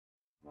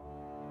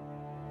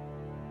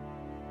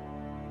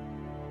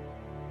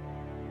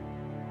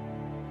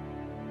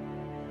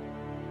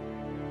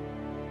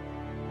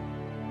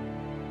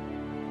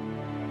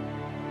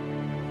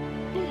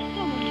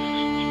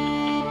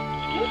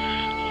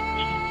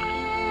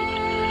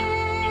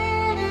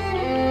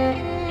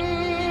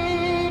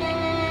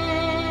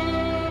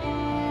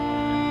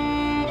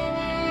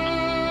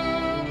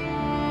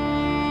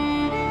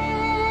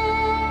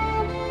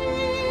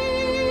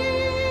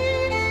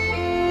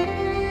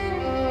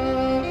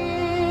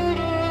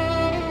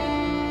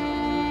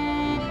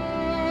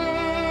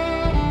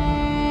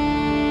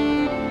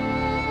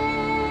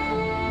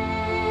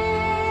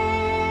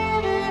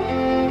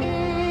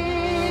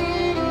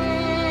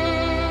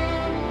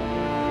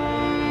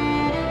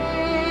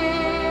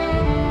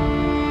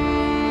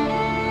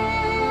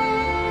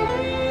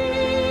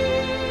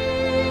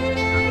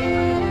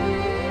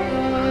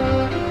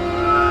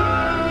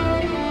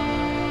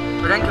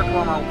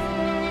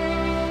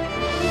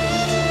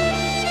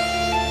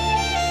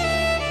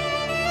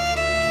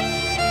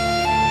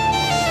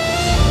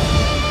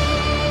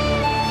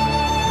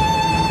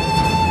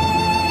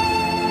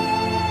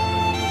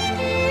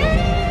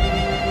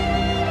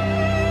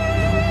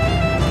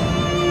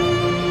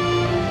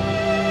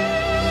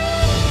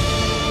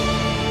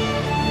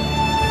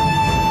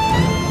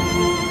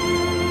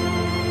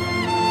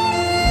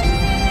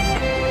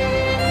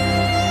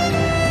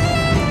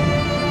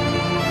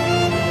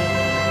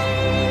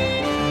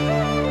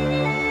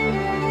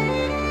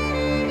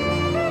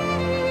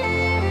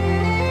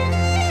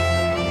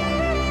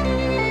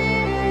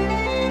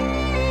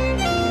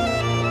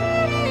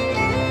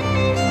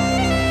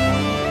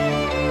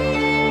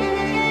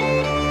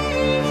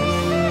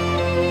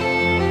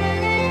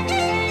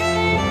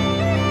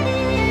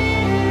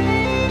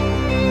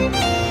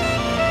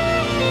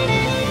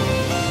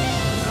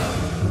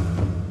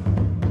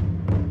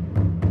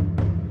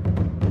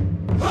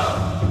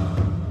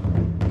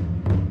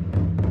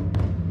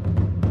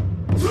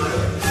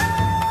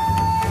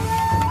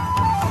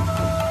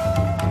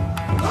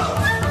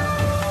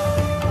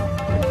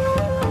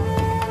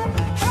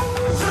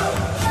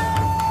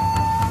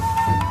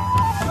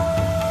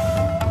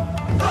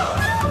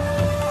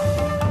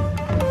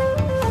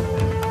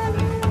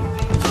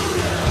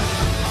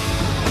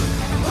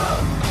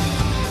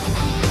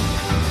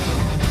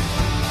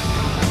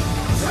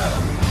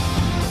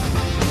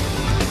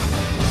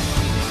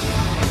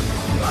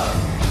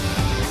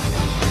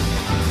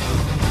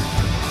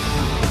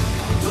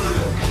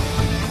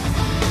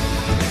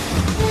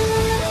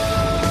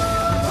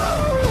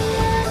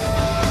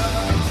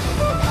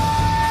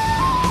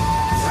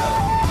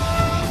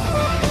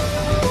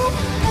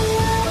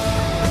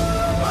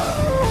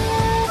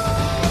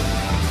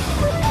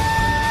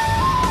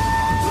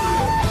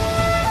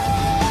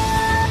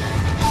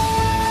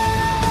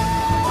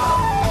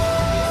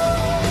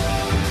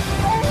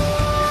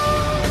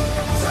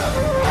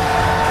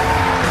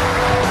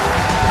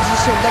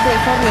dobrej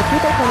formie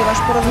tutaj, ponieważ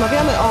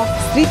porozmawiamy o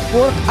street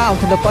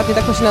workout, dokładnie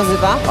tak to się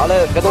nazywa.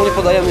 Ale wiadomo, nie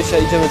podajemy się,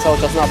 idziemy cały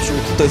czas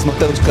naprzód. To jest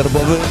Mateusz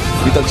Karbowy.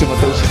 Witam Cię,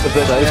 Mateusz,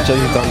 serdecznie. Cześć,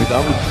 witam.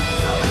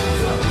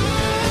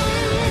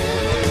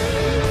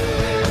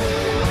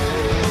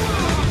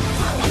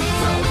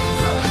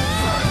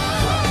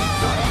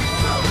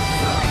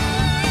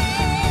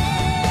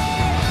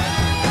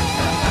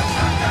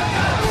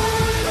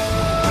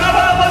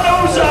 Brawa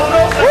Mateusza,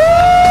 proszę!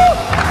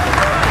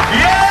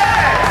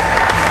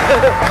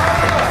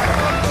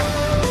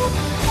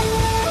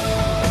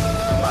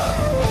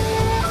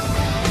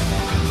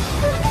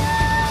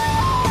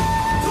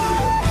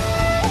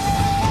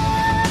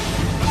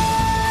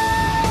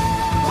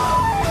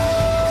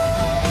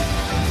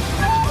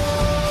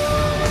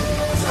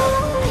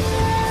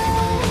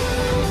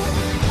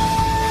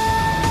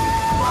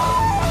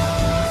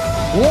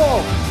 Wow,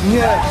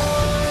 nie!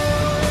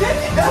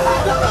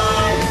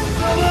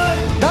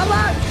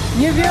 Dawaj!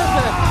 Nie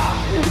wierzę!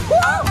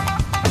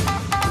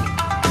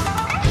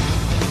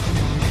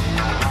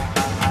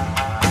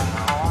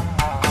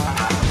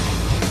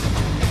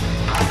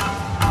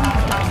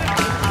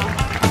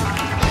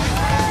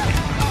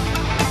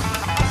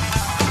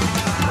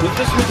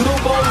 Jesteśmy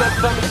grupą,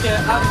 nazywamy się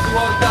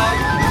Anterissa.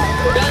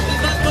 Każdy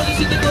z nas może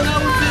się tego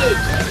nauczyć.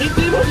 I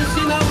ty możesz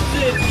się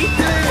nauczyć. I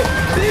ty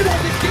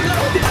możesz się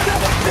nauczyć.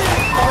 Nawet ty!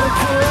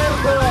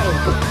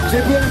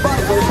 Dziękuję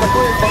bardzo, już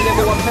brakuje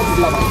zwalniamy łapkami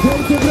dla was.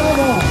 Wielkie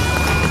brawa!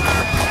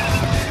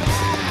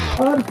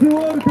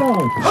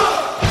 Anti-workout!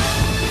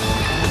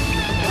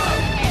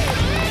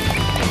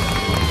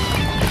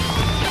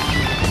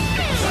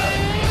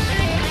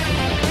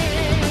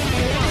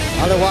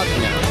 Ale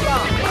ładnie.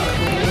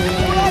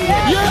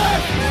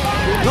 Jest!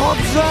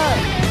 Dobrze!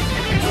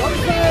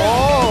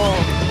 O!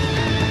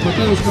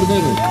 Mateusz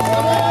Karbowy.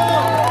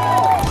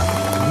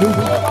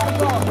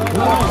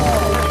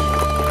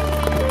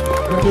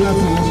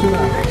 Gratulacje, jeszcze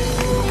raz.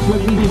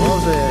 Świetnie.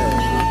 Dobrze.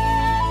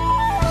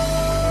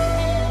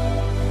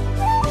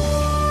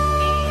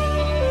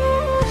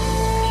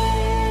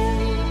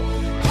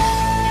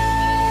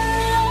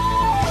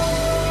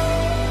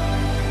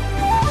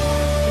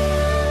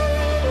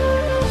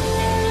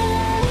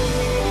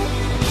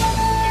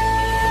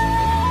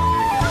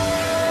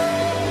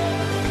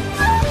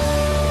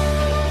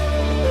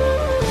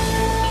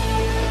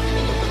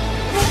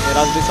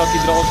 Teraz wysoki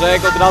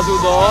drążek, od razu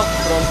do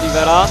front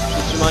livera,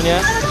 przytrzymanie.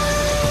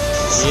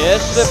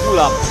 Jeszcze pull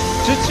up.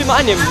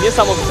 Przytrzymaniem,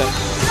 niesamowite.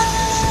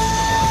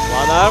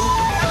 One arm.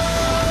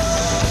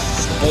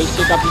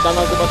 Wejście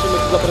kapitana, zobaczymy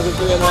co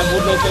zaprezentuje na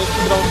górnej części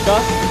drążka.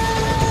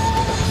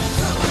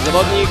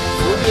 Zawodnik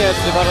również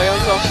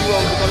wyważającą siłą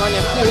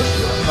wykonania push.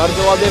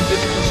 Bardzo ładne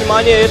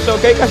przytrzymanie, jeszcze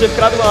okejka się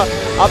wkradła.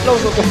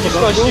 Aplauz od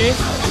publiczności.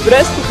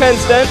 Press to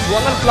handstand,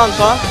 one arm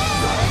plansza.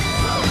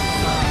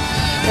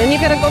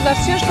 Niewiarygodne,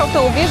 ciężko w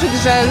to uwierzyć,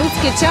 że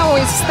ludzkie ciało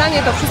jest w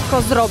stanie to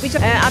wszystko zrobić.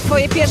 A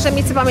twoje pierwsze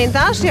micy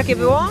pamiętasz? Jakie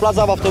było? Plac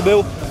zabaw to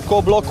był,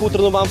 koło bloku,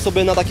 trenowałem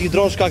sobie na takich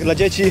drążkach dla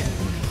dzieci,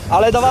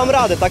 ale dawałem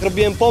radę, tak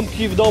robiłem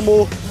pompki w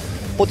domu,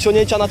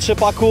 podciągnięcia na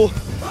trzepaku,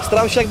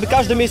 staram się jakby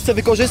każde miejsce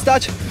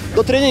wykorzystać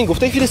do treningu. W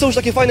tej chwili są już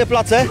takie fajne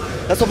place,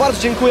 za co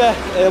bardzo dziękuję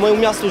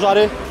mojemu miastu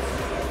Żary.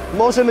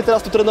 Możemy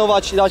teraz tu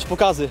trenować i dawać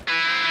pokazy.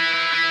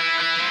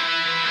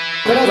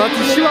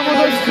 Siła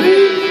młodości!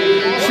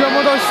 Siła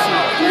młodości!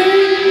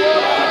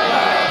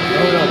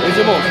 Dobra,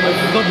 będzie moc.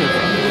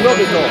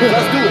 Zrobię to,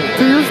 just do it.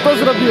 Ty już to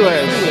zrobiłeś!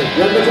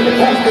 Jak będziemy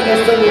patrzeć na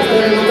scenę,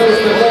 stary Mateusz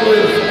Karbowy.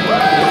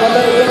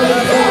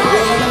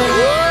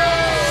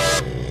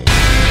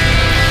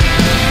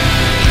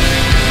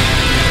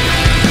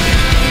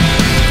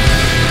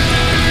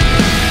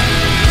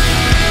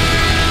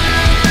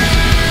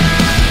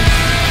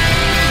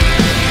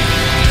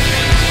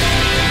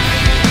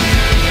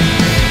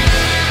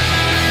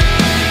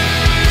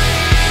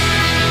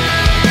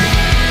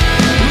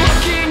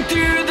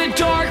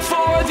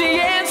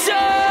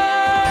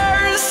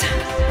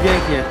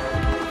 Pięknie.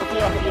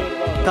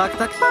 Tak.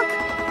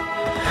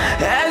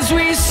 As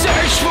we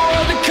search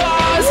for the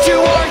cause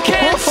to our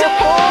cancer,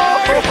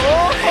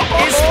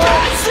 it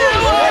spreads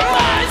through our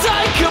minds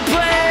like a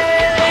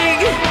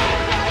plague.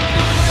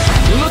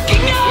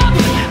 Looking up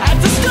at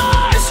the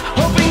stars,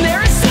 hoping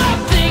there is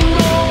something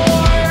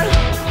more.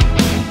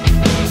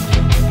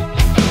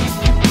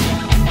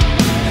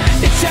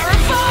 It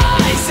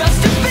terrifies us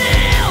to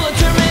feel a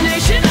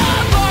termination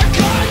of our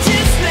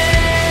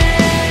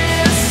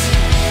consciousness.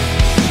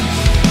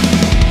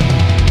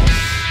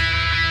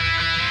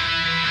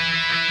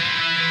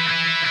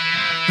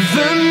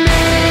 The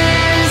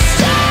mist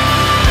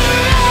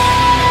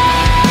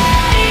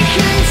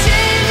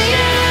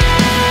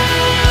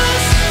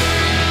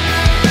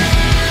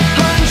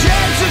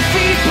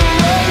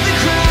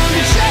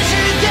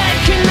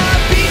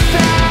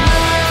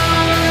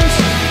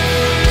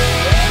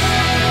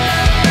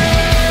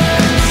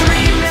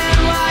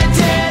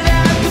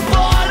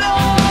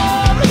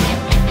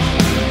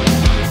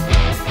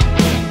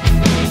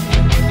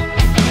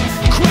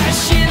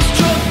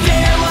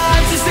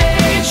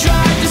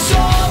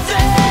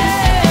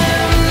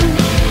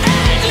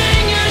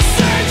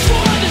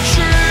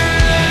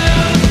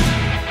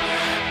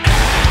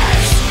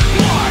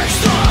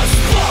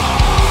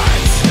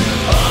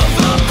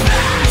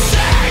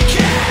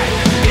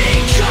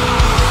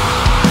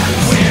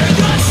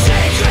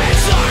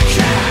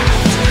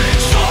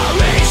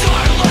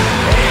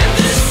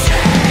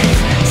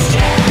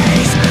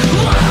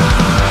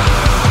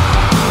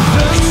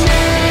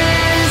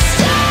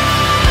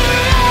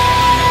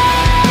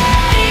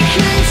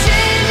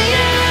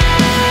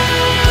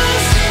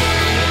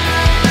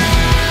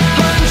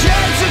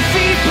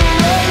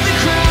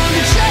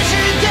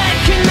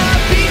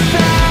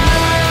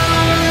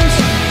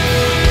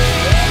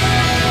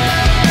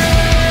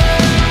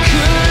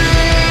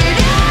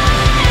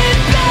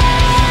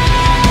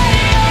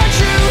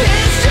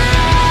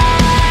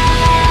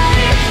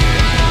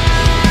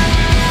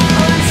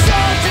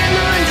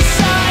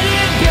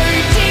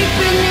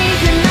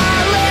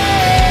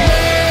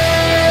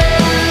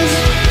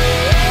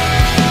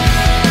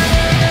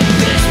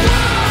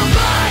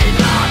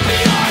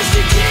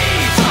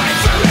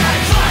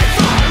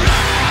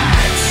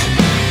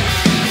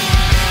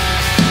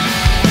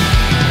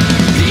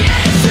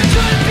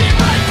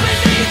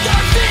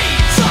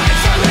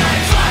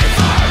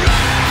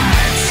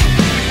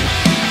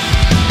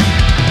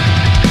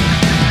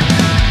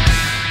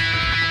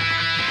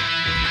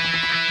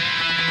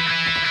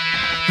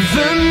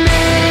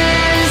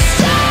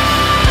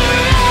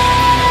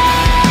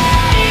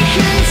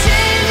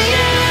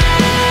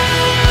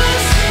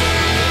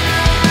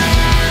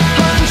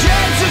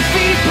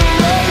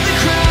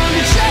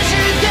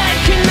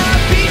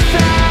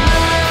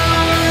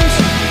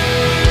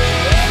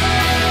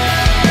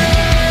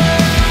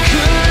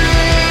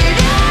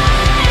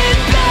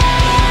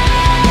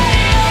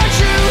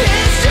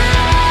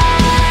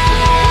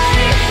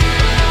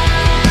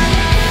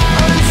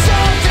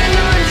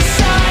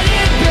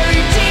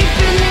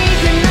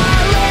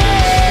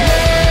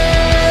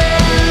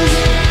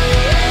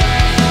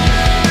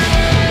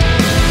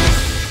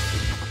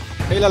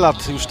Ile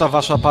lat już ta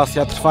wasza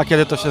pasja trwa?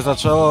 Kiedy to się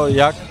zaczęło i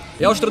jak?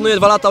 Ja już trenuję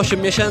 2 lata,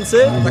 8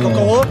 miesięcy, tak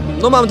około.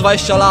 No mam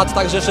 20 lat,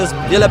 także jeszcze jest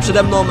wiele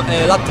przede mną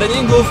lat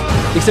treningów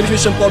i chcę być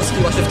mistrzem Polski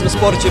właśnie w tym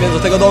sporcie, więc do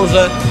tego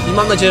dążę i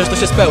mam nadzieję, że to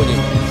się spełni.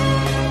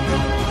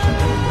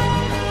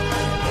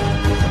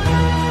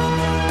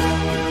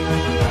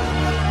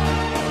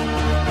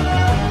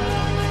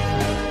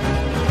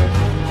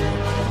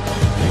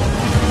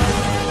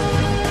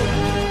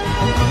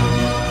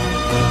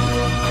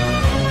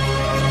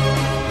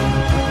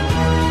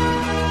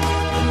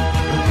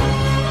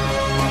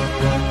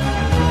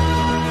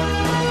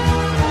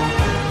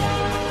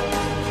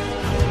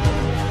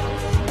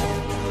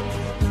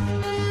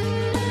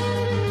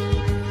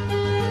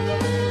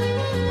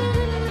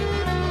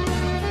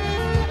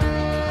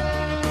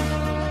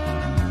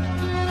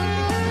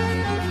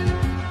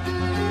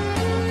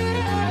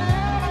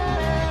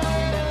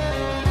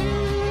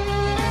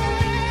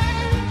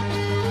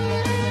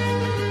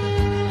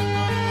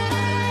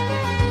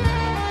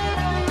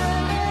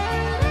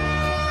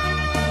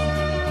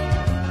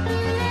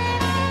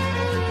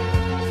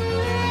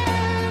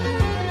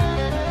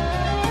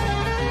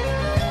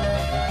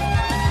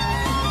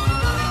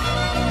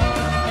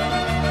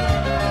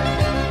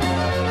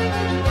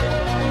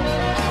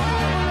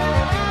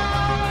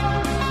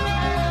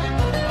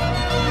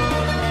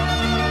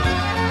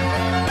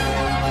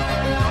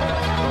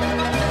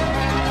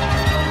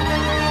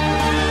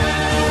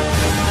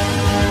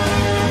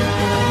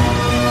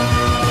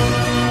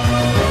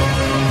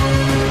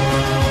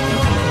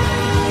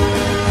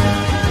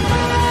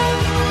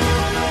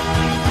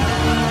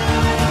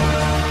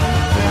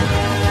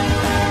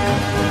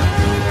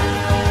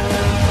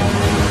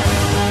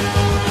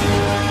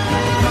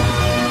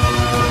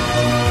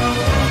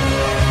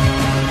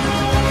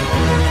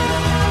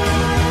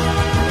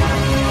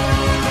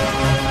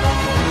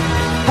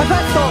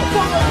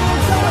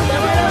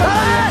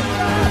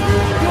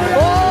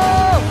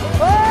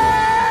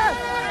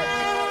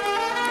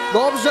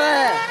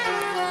 Dobrze!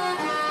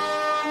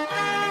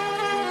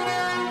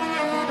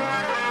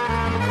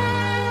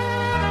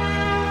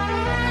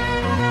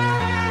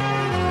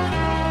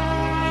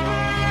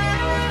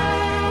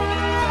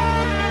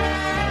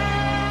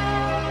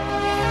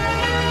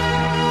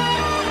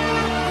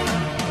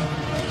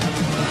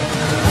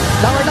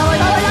 Dawaj, dawaj,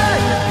 dawaj,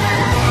 dawaj!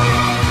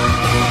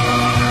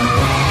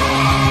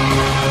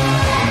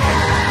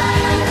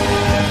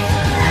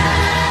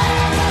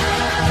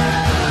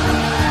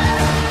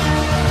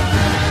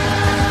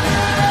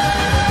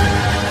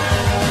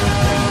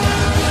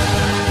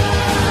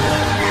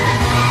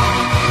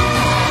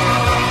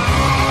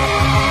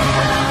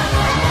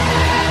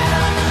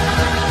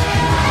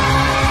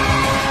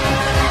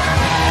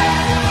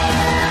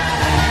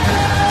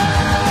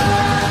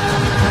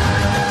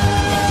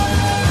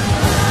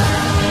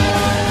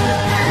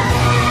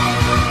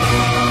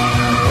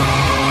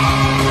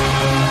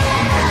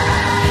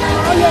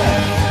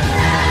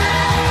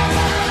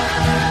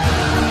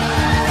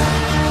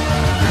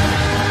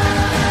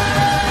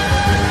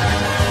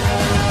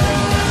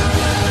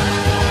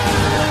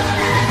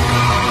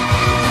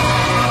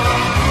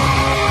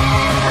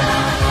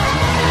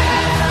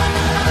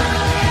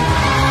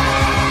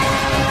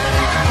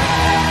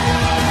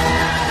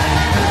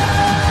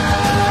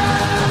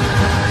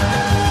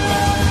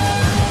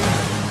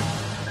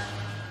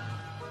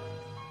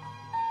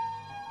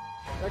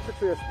 Jak się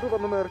czujesz? Próba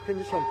numer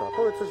 50.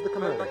 Powiedz coś do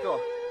kamery. Tak o,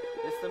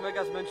 jestem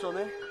mega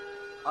zmęczony,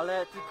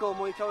 ale tylko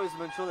moje ciało jest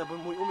zmęczone, bo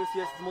mój umysł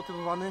jest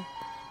zmotywowany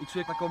i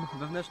czuję taką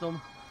wewnętrzną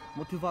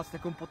motywację,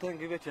 taką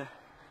potęgę, wiecie,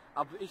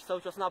 aby iść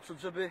cały czas naprzód,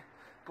 żeby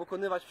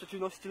pokonywać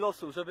przeciwności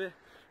losu, żeby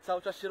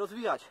cały czas się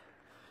rozwijać.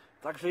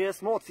 Także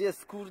jest moc,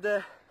 jest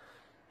kurde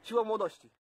siła młodości.